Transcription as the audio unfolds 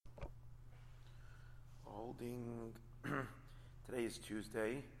holding, today is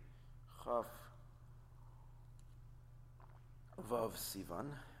Tuesday, Chaf Vav Sivan,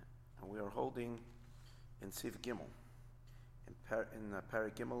 and we are holding in Siv Gimel, in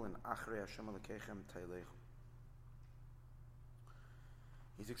Perek Gimel, in Achrei Hashem Elokeichem Teilechu.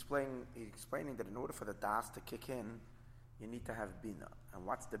 He's explaining that in order for the Das to kick in, you need to have Bina. And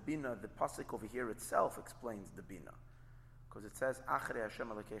what's the Bina? The pasuk over here itself explains the Bina. Because it says, Achrei Hashem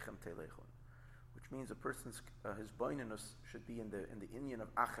Elokeichem Teilechu, which means a person's, his boinenus should be in the inyan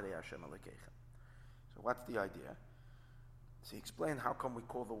of Achrei Hashem Elokeichem. So what's the idea? So he explained how come we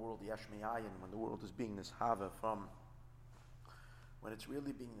call the world Yesh Me'ayin when the world is being nishava from, when it's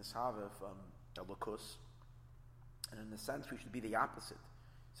really being nishava from Elokus. And in a sense we should be the opposite.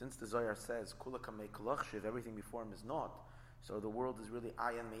 Since the Zohar says, Kula kamei kolachshiv, everything before him is not, so the world is really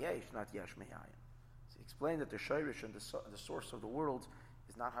Ayin Me'esh, not Yesh Me'ayin. So he explained that the Shirish and the source of the world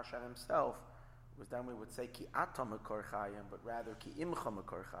is not Hashem himself, because then we would say Ki Atam Makor Chayim, but rather Ki Imcha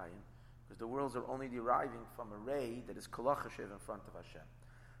Makor Chayim, because the worlds are only deriving from a ray that is Kolachashiv in front of Hashem.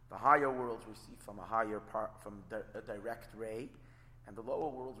 The higher worlds receive from a higher part, from a direct ray, and the lower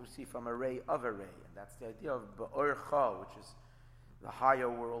worlds receive from a ray of a ray, and that's the idea of Ba'orcha, which is the higher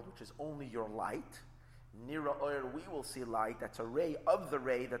world, which is only your light. Nira Oir, we will see light, that's a ray of the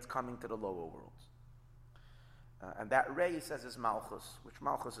ray that's coming to the lower worlds. And that ray, he says, is Malchus, which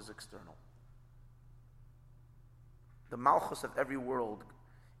Malchus is external. The Malchus of every world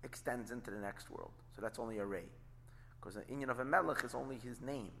extends into the next world. So that's only a ray. Because the inyan of a Melech is only his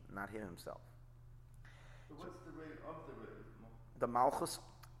name, not him himself. So what's the ray of the ray? The Malchus?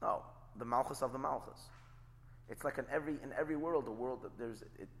 No, the Malchus of the Malchus. It's like in every world,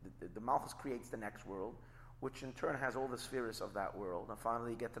 the Malchus creates the next world, which in turn has all the spheres of that world. And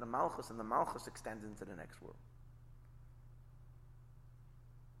finally you get to the Malchus, and the Malchus extends into the next world.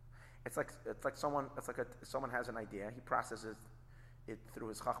 It's like someone has an idea, he processes it through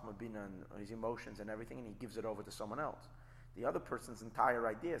his chachma bina and his emotions and everything, and he gives it over to someone else. The other person's entire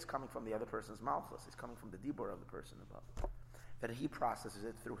idea is coming from the other person's malchus. It's coming from the dibur of the person above. That he processes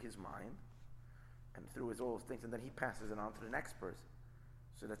it through his mind and through his all those things, and then he passes it on to the next person.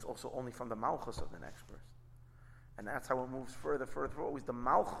 So that's also only from the malchus of the next person. And that's how it moves further. Always the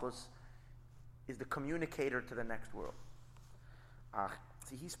malchus is the communicator to the next world.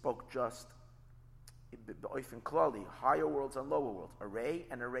 See, he spoke just b'oifen klali, higher worlds and lower worlds, array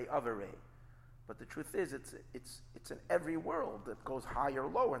and array of array. But the truth is, it's in every world that goes higher or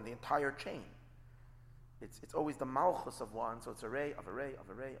lower in the entire chain. It's always the malchus of one, so it's array of array of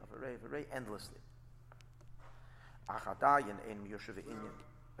array of array of array endlessly. Achadayin ein miyoshev inyan,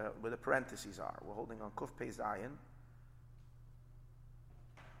 where the parentheses are. We're holding on Kuf Pei Zayin.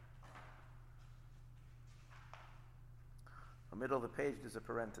 In the middle of the page, there's a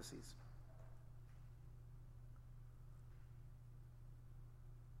parentheses.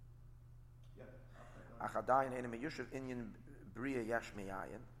 Achadayin ein miyoshev inyan bria yesh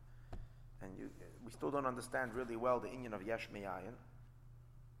me'ayin. And we still don't understand really well the inyan of Yesh Me'ayin.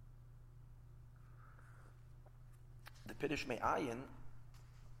 The Piddush Me'ayin,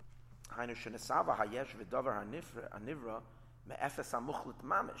 Hainu Shenesava HaYesh V'Dover HaNivra Me'efes HaMuchlit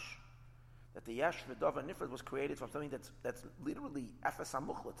Mamish. That the Yesh V'Dover HaNivra was created from something that's literally Efes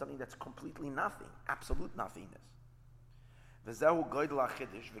HaMuchlit, something that's completely nothing, absolute nothingness. V'zehu Goydel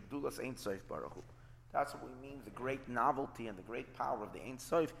HaChidish V'Gdulas Ein Sof Baruch Hu. That's what we mean, the great novelty and the great power of the Ein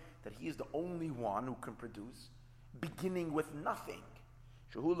Sof, that he is the only one who can produce, beginning with nothing.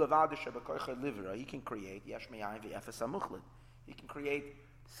 He can create, he can create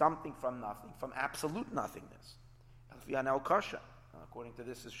something from nothing, from absolute nothingness. According to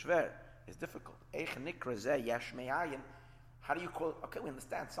this is shver, is difficult. How do you call it? Okay, we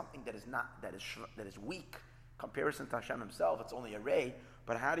understand something that is weak. Comparison to Hashem himself, it's only a ray,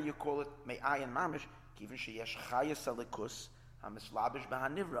 but how do you call it me'ayin mamish? There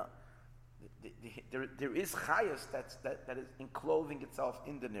is chayas that is enclothing itself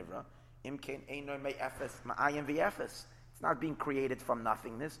in the nivra. It's not being created from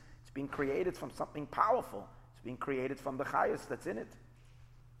nothingness. It's being created from something powerful. It's being created from the chayas that's in it.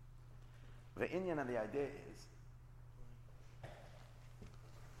 The inyan and the idea is, I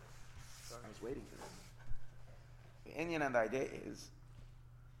was waiting for this. The inyan and the idea is,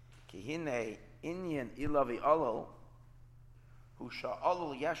 Kihine inyan ilavi alol, hu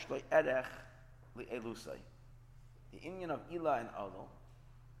sha'alol yesh lo erech li elusai. The inyan of ilah and alol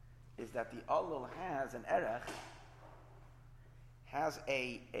is that the alol has an erech, has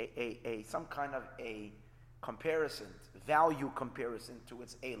a some kind of a comparison, value comparison to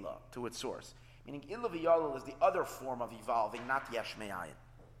its elah, to its source. Meaning ilah v'yalol is the other form of evolving, not yesh me'ayin.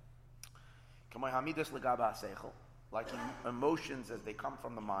 like emotions as they come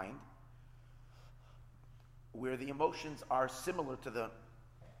from the mind, where the emotions are similar to the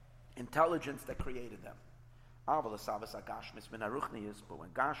intelligence that created them. But when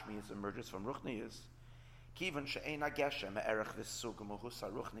Gashmius emerges from Ruchnius,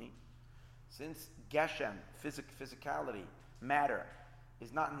 since Geshem, physicality, matter,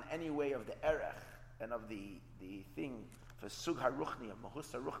 is not in any way of the erech and of the thing, for Sug HaRuchni, of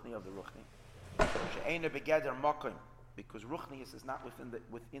Mahus HaRuchni of the Ruchni, She'ena begeder Mokim, because Ruchnius is not within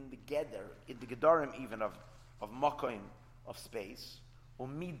the Geder, in the Gedarim even of Mokim, of space,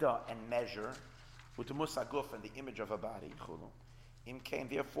 Umida and measure, with the Musaguf and the image of a body,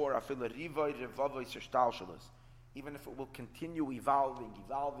 therefore, even if it will continue evolving,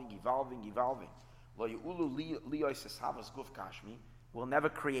 will never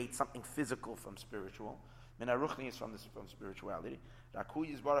create something physical from spiritual. Ruchni is from spirituality. The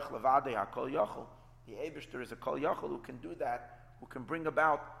Eibishter is a Kol Yachol who can do that, who can bring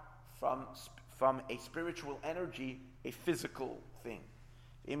about from a spiritual energy a physical thing.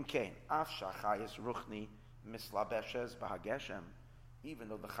 Imkein, Afsha Chayes Ruchni Mislabeshes Bahageshem, even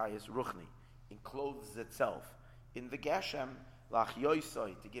though the Chayes Ruchni encloses itself in the Geshem, Lach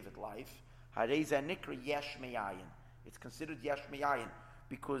Yoisoi, to give it life, Hareza Nikra Yesh Meyayin. It's considered Yesh Meyayin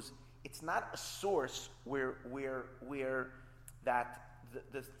because it's not a source where that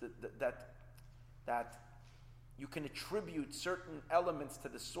you can attribute certain elements to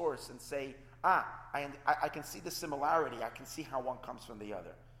the source and say, I can see the similarity, I can see how one comes from the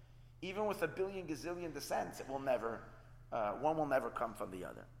other. Even with a billion gazillion descents, one will never come from the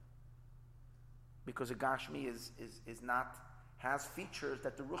other. Because a Gashmi has features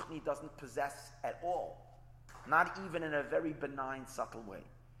that the Ruchni doesn't possess at all. Not even in a very benign, subtle way.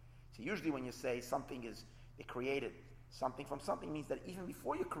 So usually when you say something it created something from something, means that even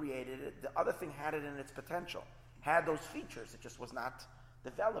before you created it, the other thing had it in its potential, had those features. It just was not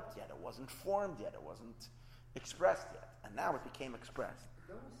developed yet. It wasn't formed yet. It wasn't expressed yet. And now it became expressed.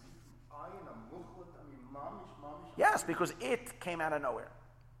 Yes, because it came out of nowhere.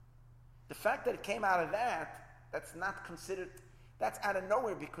 The fact that it came out of that's not considered, that's out of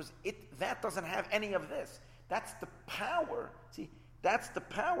nowhere because that doesn't have any of this. That's the power. See, that's the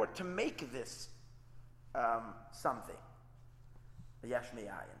power to make this something. Yesh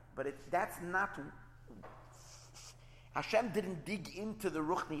Me'ayin. But that's not. Hashem didn't dig into the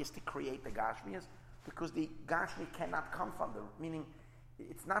Ruchnius to create the Gashmias because the Gashmi cannot come from meaning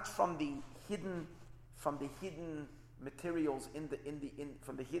it's not from the hidden materials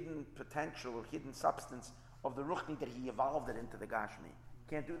from the hidden potential or hidden substance of the Ruchni that he evolved it into the Gashmi.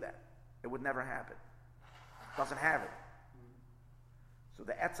 Can't do that. It would never happen. Doesn't have it. So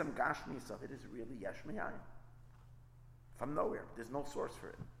the Etzem Gashmis of it is really Yesh Me'ayin. From nowhere. There's no source for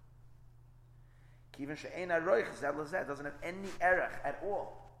it. Kivin she'ein haroich zeh lezeh, doesn't have any erech at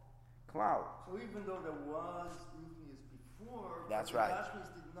all. Cloud. So even though there was Ruchnius before, that's the right.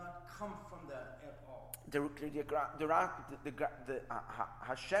 Gashmis did not come from that at all.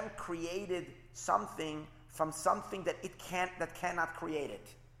 Hashem created something from something that cannot create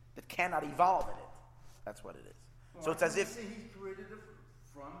it, that cannot evolve in it. That's what it is. Well, so it's as if say he created it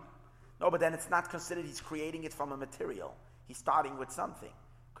from. No, but then it's not considered he's creating it from a material. He's starting with something.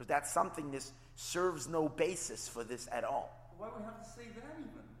 Because that somethingness serves no basis for this at all. Why would we have to say that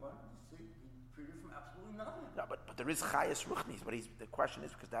even? Why would you say he created from absolutely nothing? No, but there is Chayas Ruchnis. But the question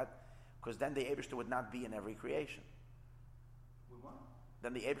is because then the Eibishter would not be in every creation. What?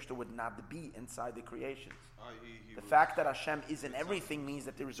 Then the Eibishter would not be inside the creations. The fact that Hashem is in everything means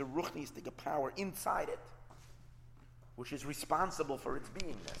that there is a Ruchnistic power inside it, which is responsible for its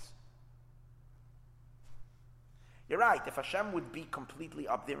beingness. You're right, if Hashem would be completely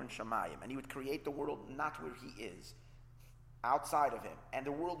up there in Shamayim, and he would create the world not where he is, outside of him, and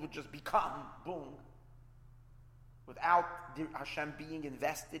the world would just become, boom, without Hashem being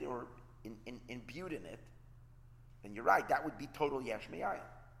invested or imbued in it, then you're right, that would be total Yesh Me'ayin.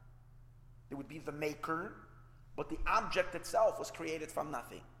 It would be the maker, but the object itself was created from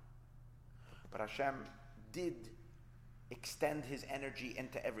nothing. But Hashem did extend his energy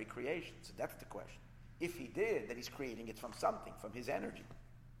into every creation, so that's the question. If he did, then he's creating it from something, from his energy,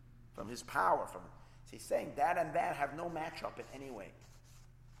 from his power. So he's saying that and that have no matchup in any way.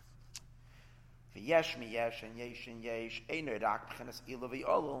 V'yesh mi yesh and yesh and yesh eino rak b'chenas ilu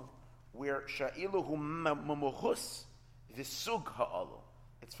v'yolu, where sha'ilu hu memuchus v'sug ha'olu.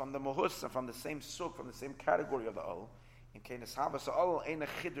 It's from the muhus and from the same sug, from the same category of the olu. In kenes havas ha'olu eino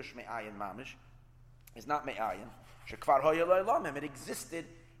chidush me'ayin mamish. It's not me'ayin. Shekvar hoya lo elamim.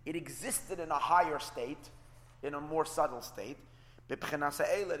 It existed in a higher state, in a more subtle state. B'pchenas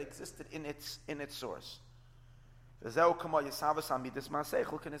ha'ela, it existed in its source. V'zeu kamo yisavas ha-midas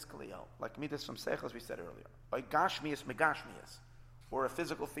ma'aseichel k'nis kaliyel. Like midas from seichel, as we said earlier. Or gashmias megashmias. Or a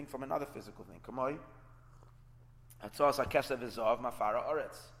physical thing from another physical thing. Kamo atzos ha-kesef v'zov ma'fara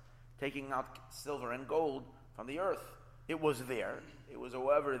oretz. Taking out silver and gold from the earth. It was there. It was,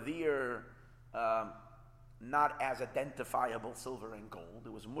 however, there, not as identifiable silver and gold.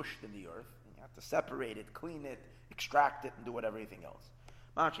 It was mushed in the earth. And you have to separate it, clean it, extract it, and do whatever everything else.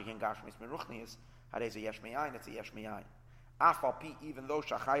 Ma'achik in gashmis meruchnius, hadez a yesh me'ayin, it's a yesh me'ayin. Afal pi, even though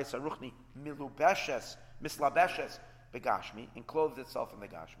shachayas aruchni milubeshes, mislabeshes, begashmi, enclothes itself in the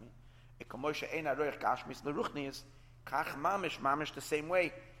gashmi, ekomoshe ein aroich gashmis leruchnius, kach mamish the same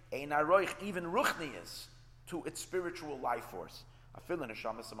way, ein aroich, even ruchnius, to its spiritual life force. Afil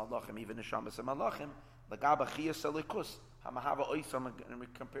neshamas malachim, even neshamas malachim, lagaba chiyas elikus, hamahava oisam, in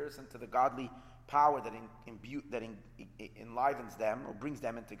comparison to the godly power that enlivens them or brings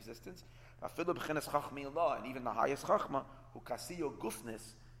them into existence. And even the highest chachma, who kasiyo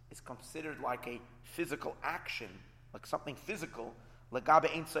gufnis, is considered like a physical action, like something physical, lagabe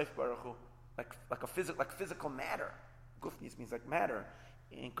ein sof baruch, like physical matter. Gufnis means like matter,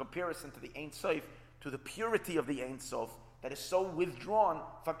 in comparison to the ein sof, to the purity of the ein sof, that is so withdrawn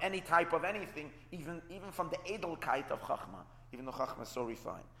from any type of anything, even from the edelkeit of chachma, even though chachma is so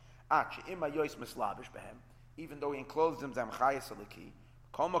refined. Even though he enclosed them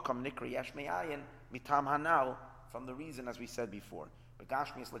from the reason, as we said before,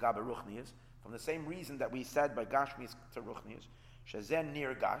 from the same reason that we said by gashmis to ruchnius, shazen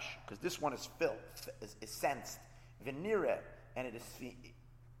nir gash, because this one is felt, is sensed, v'nire, and it is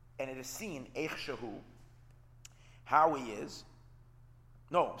seen eich shehu, how he is.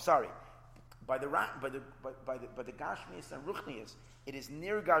 No, sorry, by the gashmis and ruchnius, it is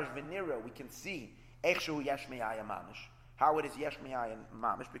nirgash v'nira. We can see echshu yesh me'ayim mamish, how it is yesh me'ayim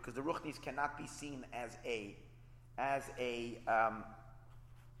mamish, because the ruchnis cannot be seen as a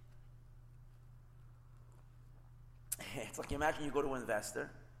it's like, imagine you go to an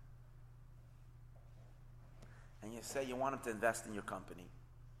investor and you say you want him to invest in your company.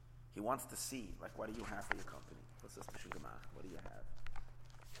 He wants to see, like, what do you have for your company? What do you have?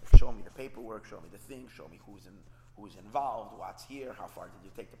 Show me the paperwork, show me the thing, show me who's involved, what's here, how far did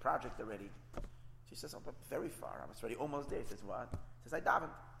you take the project already? She says, oh, but very far. I'm already almost there. He says, what? He says, I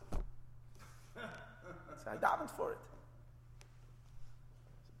davened. I davened for it.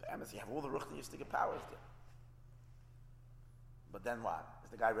 You have all the ruchnistic powers there. But then what? Is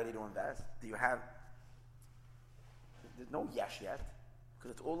the guy ready to invest? Do you have... There's no yesh yet,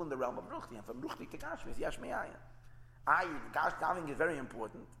 because it's all in the realm of ruchni. And from ruchni to gashmi is yesh me'ayin. Davening is very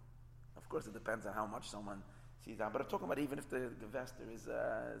important. Of course, it depends on how much someone sees that. But I'm talking about even if the investor is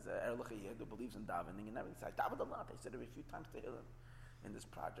Erlich Yid who believes in davening and everything. I davened a lot. I said it a few times to him in this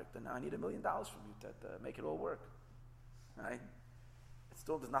project, and now I need $1 million from you to make it all work. Right? It's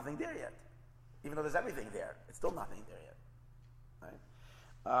still, there's nothing there yet. Even though there's everything there, it's still nothing there yet. Right?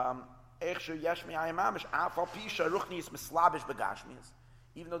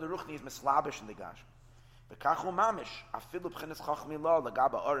 Even though the ruchni is mislabish in the gashmi. V'kachu mamish, afilu b'chenes chachmi la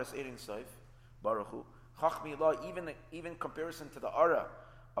lagaba oras erin soif, baruch hu. Chachmi la, even comparison to the aura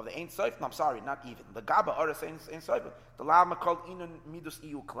of the ein soif, no, I'm sorry, not even. Lagaba oras ein soif, the lav makol inun midus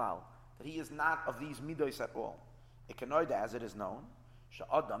iu klal, that he is not of these midos at all. Ekenoida, as it is known,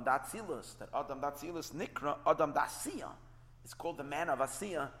 she'adam datzilus, that adam datzilus nikra adam dasiya, is called the man of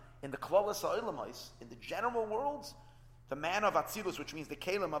asiya in the klolas ha'olamais, in the general worlds. The man of Atzilus, which means the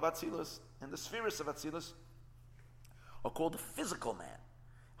Kalim of Atzilus, and the spheres of Atzilus, are called the physical man.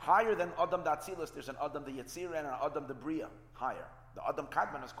 Higher than Adam the Atzilus, there's an Adam the Yetzirah and an Adam the Bria. Higher. The Adam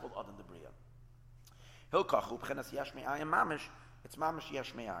Kadman is called Adam the Bria. Hilkachu, b'chenas yesh me'ayin mamish, it's mamish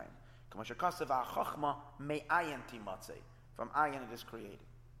yesh me'ayin. Kamashakasev ha'chachma me'ayin timatzei. From ayin it is created.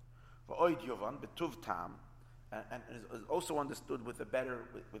 V'oid yovan, b'tuv tam, and is also understood with a better,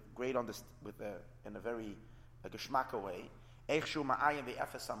 with great in a very a geschmacka way, Eichshu ma'ayin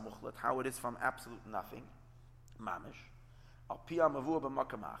ve'efes ha'muchlet, how it is from absolute nothing, mamish, al pia mavua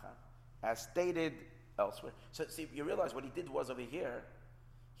b'makamacha, as stated elsewhere. So see, you realize what he did was over here,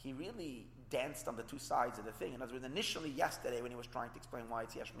 he really danced on the two sides of the thing. In other words, initially yesterday when he was trying to explain why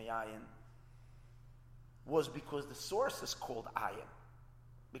it's yesh me'ayin, was because the source is called ayin.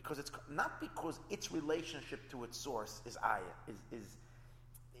 Because it's not because its relationship to its source is ayin,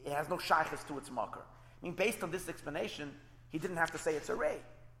 it has no shaykhs to its makar. I mean, based on this explanation, he didn't have to say it's a ray.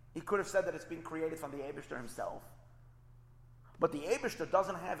 He could have said that it's been created from the Eibishter himself. But the Eibishter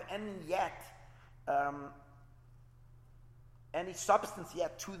doesn't have any substance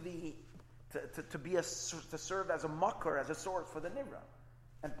yet to to serve as a makar, as a source for the nivra,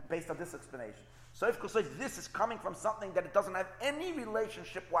 and based on this explanation. So if this is coming from something that it doesn't have any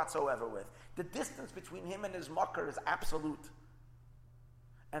relationship whatsoever with. The distance between him and his makar is absolute.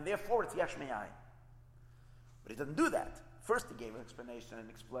 And therefore it's yesh me'ayin. But he doesn't do that. First he gave an explanation and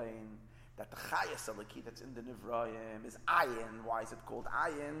explained that the chayas alaki that's in the Nivrayim is ayin. Why is it called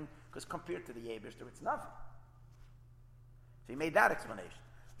ayin? Because compared to the Yebishter, it's nothing. So he made that explanation.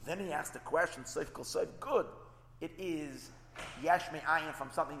 Then he asked the question, Soif kol Soif, good. It is yesh me'ayin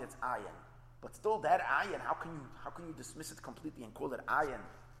from something that's ayin. But still that ayin, how can you dismiss it completely and call it ayin?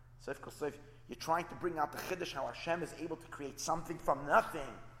 Soif kol Soif, you're trying to bring out the chiddush how Hashem is able to create something from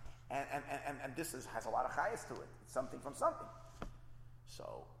nothing. And this has a lot of chayas to it. It's something from something.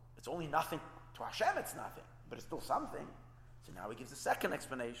 So it's only nothing to Hashem. It's nothing, but it's still something. So now he gives a second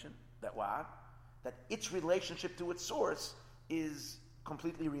explanation that what? That its relationship to its source is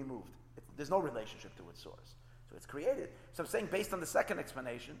completely removed. There's no relationship to its source. So it's created. So I'm saying based on the second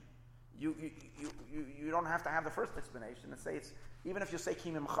explanation, you don't have to have the first explanation and say it's even if you say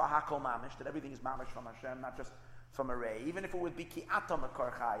ki mimcha hakol mamish, that everything is mamish from Hashem, not just from a ray, even if it would be ki ato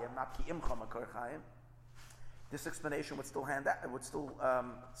makor chayim, not ki imcha makor chayim, this explanation would still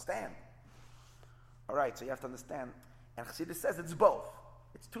stand. All right, so you have to understand. And Chassidus says it's both.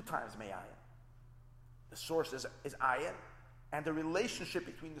 It's 2 times me'ayin. The source is ayin, and the relationship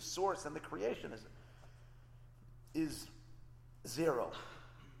between the source and the creation is 0.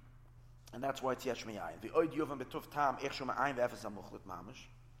 And that's why it's yesh me'ayin. The oid yovam betuf tam echshu me'ayin ve'efes amuchlut mamish.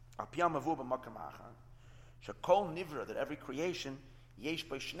 Al piyam mavu b'makam achar. Shekol nivra, that every creation, yesh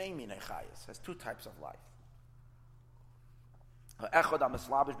by shnei minei chayas, has 2 types of life.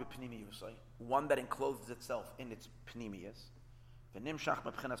 One that encloses itself in its pnimiyus, and that's the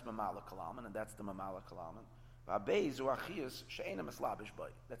mamala kalaman.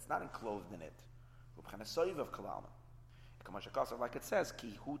 That's not enclosed in it. Like it says,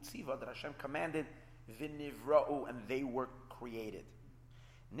 that Hashem commanded v'nivra'u, and they were created.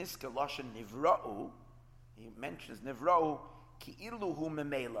 Niska lashon nivra'u, he mentions nivra'u ki'iluhu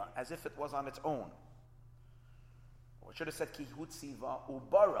memela, as if it was on its own. Or should have said ki hutziva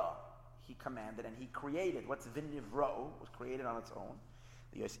ubara, he commanded and he created. What's v'nivra'u was created on its own.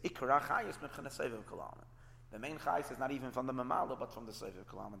 The main chayis is not even from the mamala, but from the sefer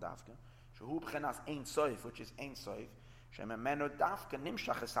kalam and dafka. Shehu b'chenas ein soif, which is ein soif. Shememeno dafka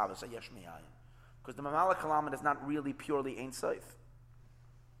nimshach esavos ayesh me'ayin. Because the mamala kalam is not really purely ein soif,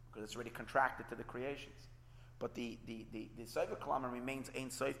 because it's already contracted to the creations. But the sefer kalam remains ein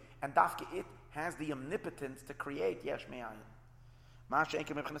soif, and dafka it has the omnipotence to create yesh me'ayin. Ma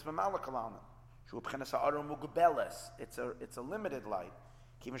she'enke b'chenas mamala kalam. Shehu b'chenas ha'aron mugubeles. It's a limited light.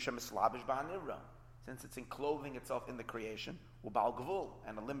 Kivin she'mislabish ba'anivra. Since it's enclothing itself in the creation, ubal gvul,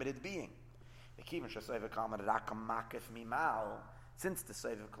 and a limited being. Since the Sefer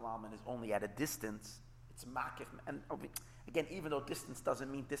Kalaman is only at a distance, it's makif. And again, even though distance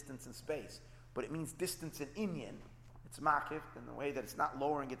doesn't mean distance in space, but it means distance in inyan, it's makif in the way that it's not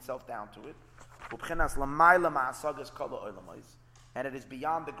lowering itself down to it. And it is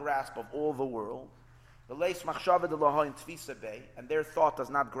beyond the grasp of all the world. And their thought does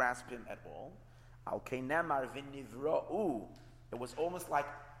not grasp him at all. It was almost like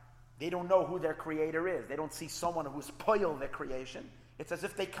they don't know who their creator is. They don't see someone who's poil their creation. It's as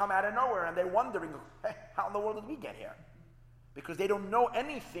if they come out of nowhere and they're wondering, hey, how in the world did we get here? Because they don't know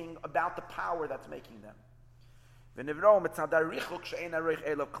anything about the power that's making them. There's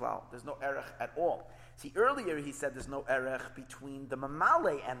no erech at all. See, earlier he said there's no erech between the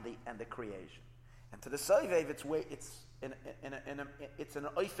mamale and the creation. And to the Soivev, it's an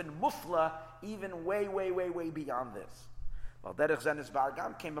oifen mufla, even way beyond this. Well, derech zenes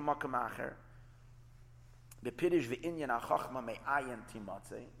bargam came b'makam acher. B'pirish v'inyan ha'chachma me'ayin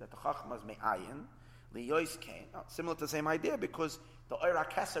timatze, that the chachma is me'ayin, liyois kain. Similar to the same idea, because the oira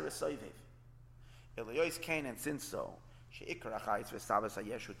keser is Soivev. Liyois kain, and since so, she'ikra chayis v'savas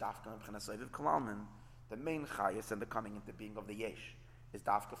ha'yeshu dafka m'chana Soivev kalalman, the main chayis and the coming into being of the yesh is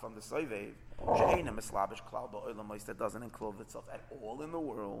dafka from the Soivev, she'ena mislabish klal ba'olam mois, that doesn't enclose itself at all in the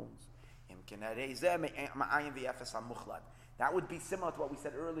world. That would be similar to what we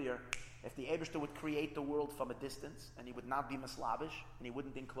said earlier. If the Eibishter would create the world from a distance, and he would not be mislabish, and he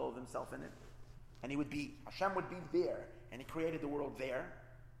wouldn't enclose himself in it, and Hashem would be there, and he created the world there,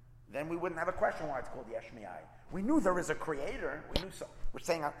 then we wouldn't have a question why it's called Yesh Me'ayin. We knew there is a creator. We knew so.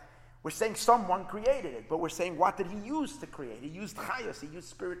 We're saying someone created it, but we're saying what did he use to create? He used chayos, he used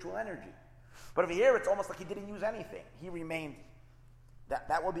spiritual energy. But over here, it's almost like he didn't use anything. He remained.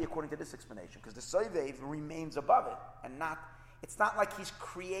 That will be according to this explanation, because the Soivev remains above it, and not it's not like he's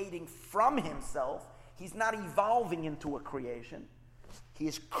creating from himself. He's not evolving into a creation. He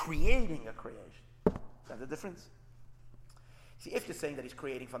is creating a creation. Is that the difference? See, if you're saying that he's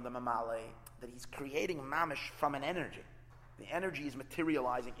creating from the mamale, that he's creating mamish from an energy, the energy is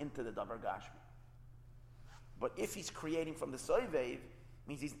materializing into the davar gashmi. But if he's creating from the soivev,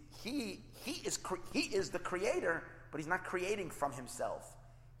 means he is the creator, but he's not creating from himself.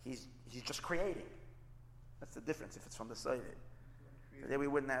 He's just creating. That's the difference if it's from the soivev. So there we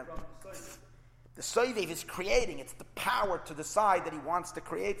wouldn't have. The soivev is creating. It's the power to decide that he wants to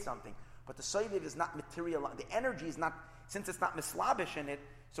create something. But the soivev is not material. The energy is not, since it's not mislabish in it,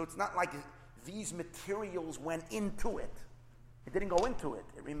 so it's not like these materials went into it. It didn't go into it.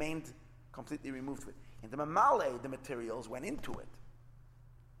 It remained completely removed with it. In the mamale, the materials went into it.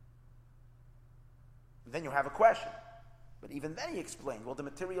 And then you have a question. But even then he explained, well, the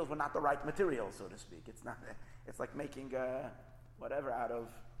materials were not the right materials, so to speak. It's not. It's like making whatever out of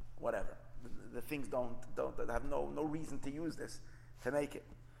whatever. The things don't have no reason to use this to make it.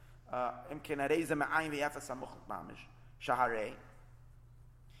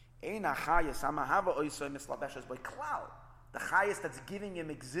 The highest that's giving him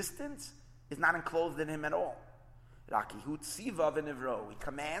existence is not enclosed in him at all. He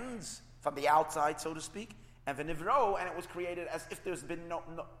commands from the outside, so to speak, and v'nivro, and it was created as if there's been no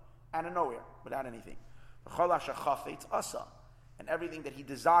out of nowhere, without anything. And everything that he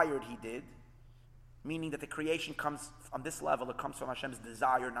desired, he did, meaning that the creation comes on this level, it comes from Hashem's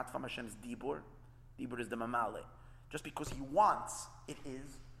desire, not from Hashem's dibur. Dibur is the mamale. Just because he wants, it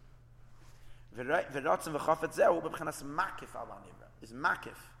is. Is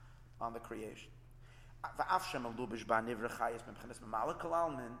makif on the creation.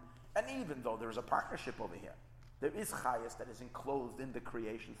 And even though there is a partnership over here, there is chayas that is enclosed in the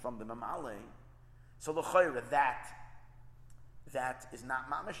creation from the mamale. So the chayra that is not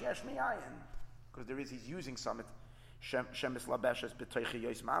mamash yesh meyayin, because he's using some shemis labeshes b'toichi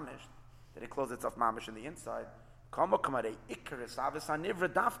yois mamish, that it closes itself mamish in the inside. The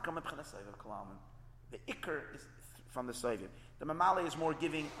ikr is from the soivim. The mamale is more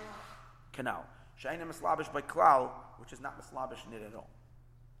giving canal. She'ena mislabish by klal, which is not mislabish in it at all.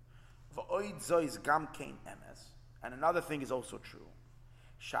 V'oid zois gam kein emes. And another thing is also true.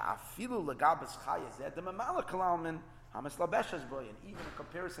 Sha'afilu legabes chayes the mamala kalalmin hamislabeshes boy. And even in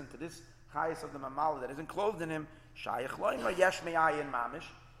comparison to this chayes of the mamala that isn't clothed in him, shayach loima yesh meyayin mamish.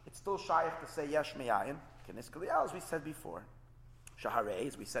 It's still shayach to say yesh meyayin. Keniskaliel, as we said before. Shaharei,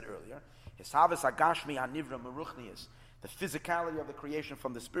 as we said earlier. Hishavas agashmi hanivra meruchnius. The physicality of the creation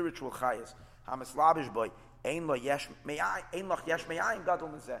from the spiritual chayes. Hamislabish boy. Ein lo yesh meyayin gadol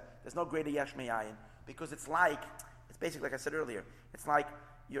mizeh. There's no greater yesh meyayin, because it's basically like I said earlier. It's like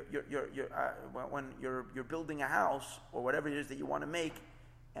when you're building a house or whatever it is that you want to make,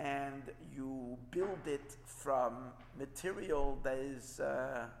 and you build it from material that is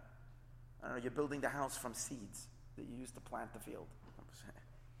you're building the house from seeds that you use to plant the field.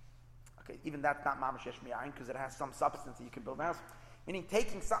 Okay, even that's not mamash yesh meyayin, because it has some substance that you can build a house. Meaning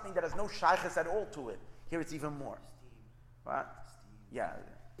taking something that has no shaykhs at all to it. Here it's even more. What? Yeah.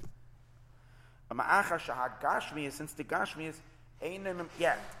 Since the gashmi is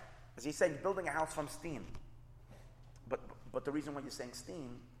as he's saying, building a house from steam. But the reason why you're saying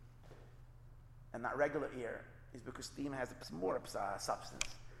steam and not regular air is because steam has more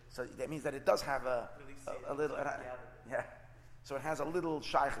substance. So that means that it does have a little. So it has a little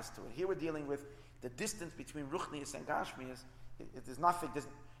shaykhs to it. Here we're dealing with the distance between ruchnius and gashmius. There's nothing.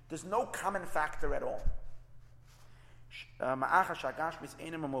 There's no common factor at all. Even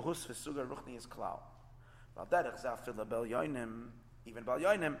bal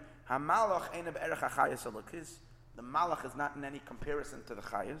yoinim, hamalach ein be'erech hachayis alukis. The malach is not in any comparison to the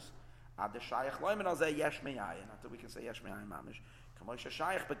chayis. Ad shayach loimen al zeh yesh meyayin. Until we can say yesh meyayin mamish. Kamosh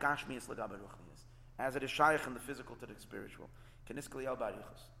shayach begashmius legabe ruchnius. As it is shayach in the physical to the spiritual. Keniskli el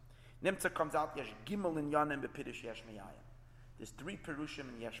barichus. Nimtza comes out yesh gimel in yonim bepidish yesh meyayin. There's 3 perushim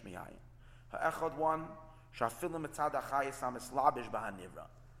in yesh meyayin. Ha'echad one, shafilim etzad hachayis hamislabish b'hanivra.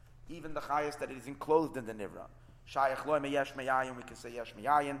 Even the chayis that it is enclosed in the nivra. Shayach loy meyesh meyayin, we can say yesh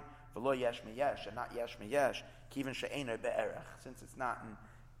meyayin, v'lo yesh meyesh, and not yesh meyesh, kivin she'eino be'erech. Since it's not in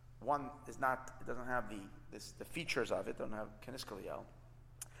one, it doesn't have the features of it, don't have keniskaliel.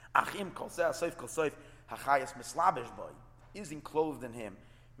 Achim kol zeh, soif kol soif, hachayis mislabish boy, is enclosed in him,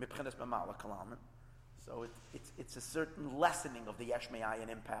 mipchenes b'mala kalamen. So it's a certain lessening of the yesh meyayin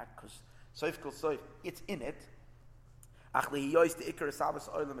impact, because soif kol soif, it's in it. Ach lehiyois the ikar esavas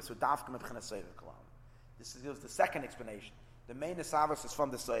oilam is udavka mipchenes soif kalamen. This is the second explanation. The main esavas is from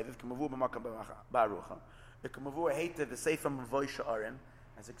the soiviv, k'mavu b'makam barucha. Ikamavua hated the Sefer Mavoy Sha'arim,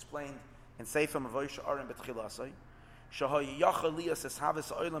 as explained in Sefer Mavoy Sha'arim Betchilasai.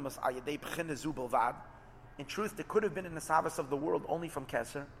 In truth, there could have been an Esavas of the world only from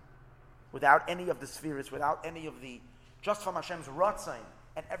Keser, without any of the spheres, without any of the, just from Hashem's Ratzain,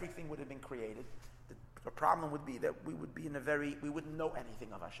 and everything would have been created. The problem would be that we would be we wouldn't know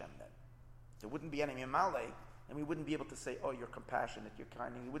anything of Hashem then. There wouldn't be any Mimale, and we wouldn't be able to say, oh, you're compassionate, you're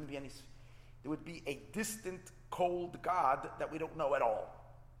kind, and there would be a distant, cold God that we don't know at all.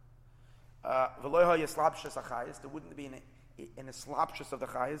 There wouldn't be an eslapshus of the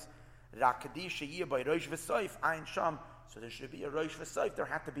chayes. So there should be a rosh v'soif. There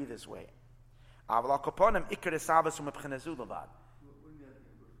had to be this way.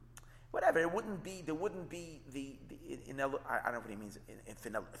 Whatever, it wouldn't be. There wouldn't be the I don't know what he means. In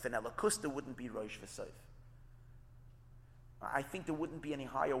Finelakus, there wouldn't be rosh v'soif. I think there wouldn't be any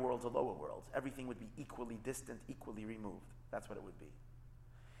higher worlds or lower worlds. Everything would be equally distant, equally removed. That's what it would be.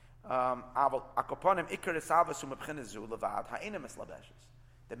 The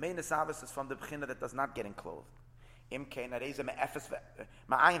main esavas is from the b'china that does not get enclosed. Because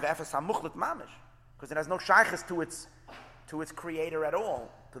it has no shaykhs to its creator at all,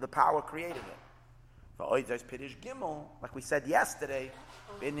 to the power creating it. Like we said yesterday,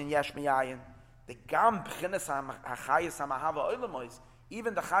 in Yesh Miyayin, the gam b'chinas ha'chayis ha'mahava oilamois,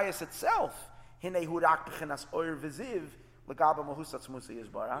 even the chayis itself, hinei hurak b'chinas oir v'ziv, l'gaba mahusatz musa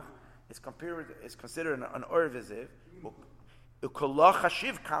yizbarach, is considered an oir v'ziv. Ukolach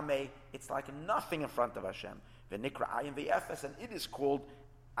hashiv kamei, it's like nothing in front of Hashem. V'nikra ayin v'efes, and it is called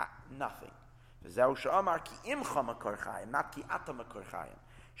nothing. V'zeu she'amar ki imcha makor chayim, not ki ata makor chayim.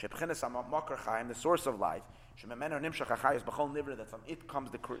 She'b'chinas ha'makor chayim, the source of life. She'memenu nimshach ha'chayis b'chol nivra, that from it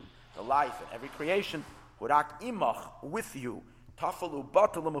comes the life and every creation. Hurak imach, with you. Tafalu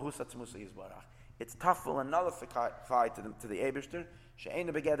batalu mahusatz musa yizbarach. It's tafel and nullified to the Eibishter.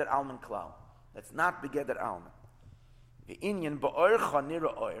 She'ena begeder alman klal. That's not begeder alman. The inyan ba'orcha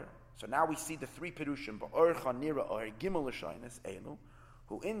nira oir. So now we see the three perushim ba'orcha nira oir gimel l'shaynis elu.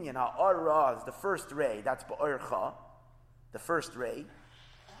 Who inyan ha'ora is the first ray. That's ba'orcha, the first ray.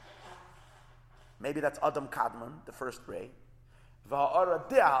 Maybe that's Adam Kadmon, the first ray. Va'ara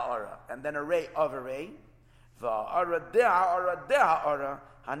de'a'ara, and then a ray of a ray. Va'ara de'a'ara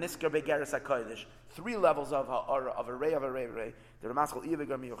hanisker begeres hakodesh. 3 levels of ha'ara, of a ray of a ray of a ray. The Ramaschal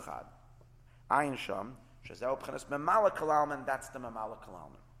Ivigar Miyuchad. Ayin Sham, Shazeo B'chenes Memala Kalalman, that's the Memala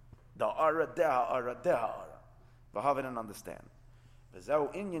Kalalman. The Ara de'a'ara de'a'ara. V'hav didn't understand. V'zeo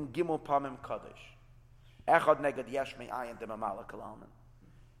Inyan Gimel Pamim Kodesh. Echad neged yesh me'ayin de Memala Kalalman.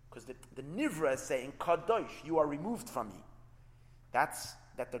 Because the Nivra is saying, Kadosh, you are removed from me. That's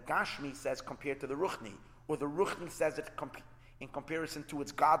that the Gashmi says compared to the Ruchni, or the Ruchni says it in comparison to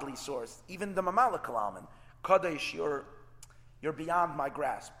its godly source. Even the Mamala Kalaman, Kadosh, you're beyond my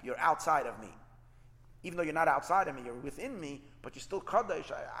grasp. You're outside of me. Even though you're not outside of me, you're within me, but you're still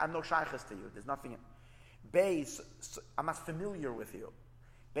Kadosh. I'm no shaykhs to you. There's nothing. Beis, I'm not familiar with you.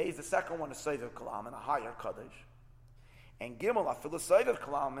 Beis, the second one is Seviv Kalaman, a higher Kadosh. And Gimel, a philosophical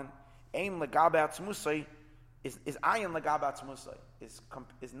kalaman, ain legabatz musay, is ayin legabatz musay, is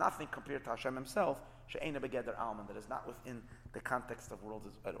nothing compared to Hashem Himself. She'ena begeder alman, that is not within the context of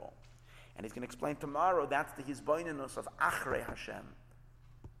worlds at all. And he's going to explain tomorrow. That's the hisboinenus of achrei Hashem.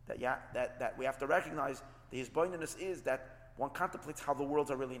 That we have to recognize the hisboinenus is that one contemplates how the worlds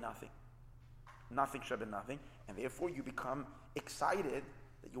are really nothing. Nothing should be nothing, and therefore you become excited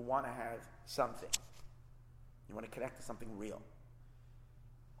that you want to have something. You want to connect to something real.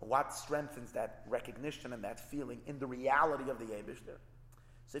 What strengthens that recognition and that feeling in the reality of the Eibishter?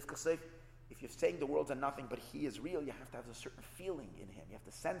 So if you're saying the worlds are nothing, but He is real, you have to have a certain feeling in Him. You have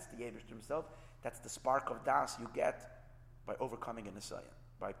to sense the Eibishter Himself. That's the spark of das you get by overcoming a Nisayim,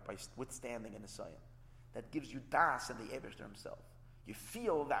 by withstanding a Nisayim. That gives you das in the Eibishter Himself. You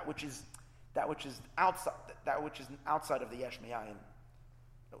feel that which is outside of the Yesh Miyayin.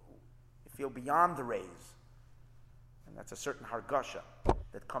 You feel beyond the rays. And that's a certain hargasha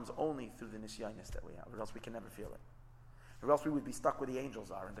that comes only through the nisyanis that we have, or else we can never feel it. Or else we would be stuck where the angels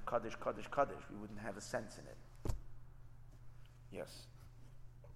are in the Kaddish, Kaddish, Kaddish. We wouldn't have a sense in it. Yes.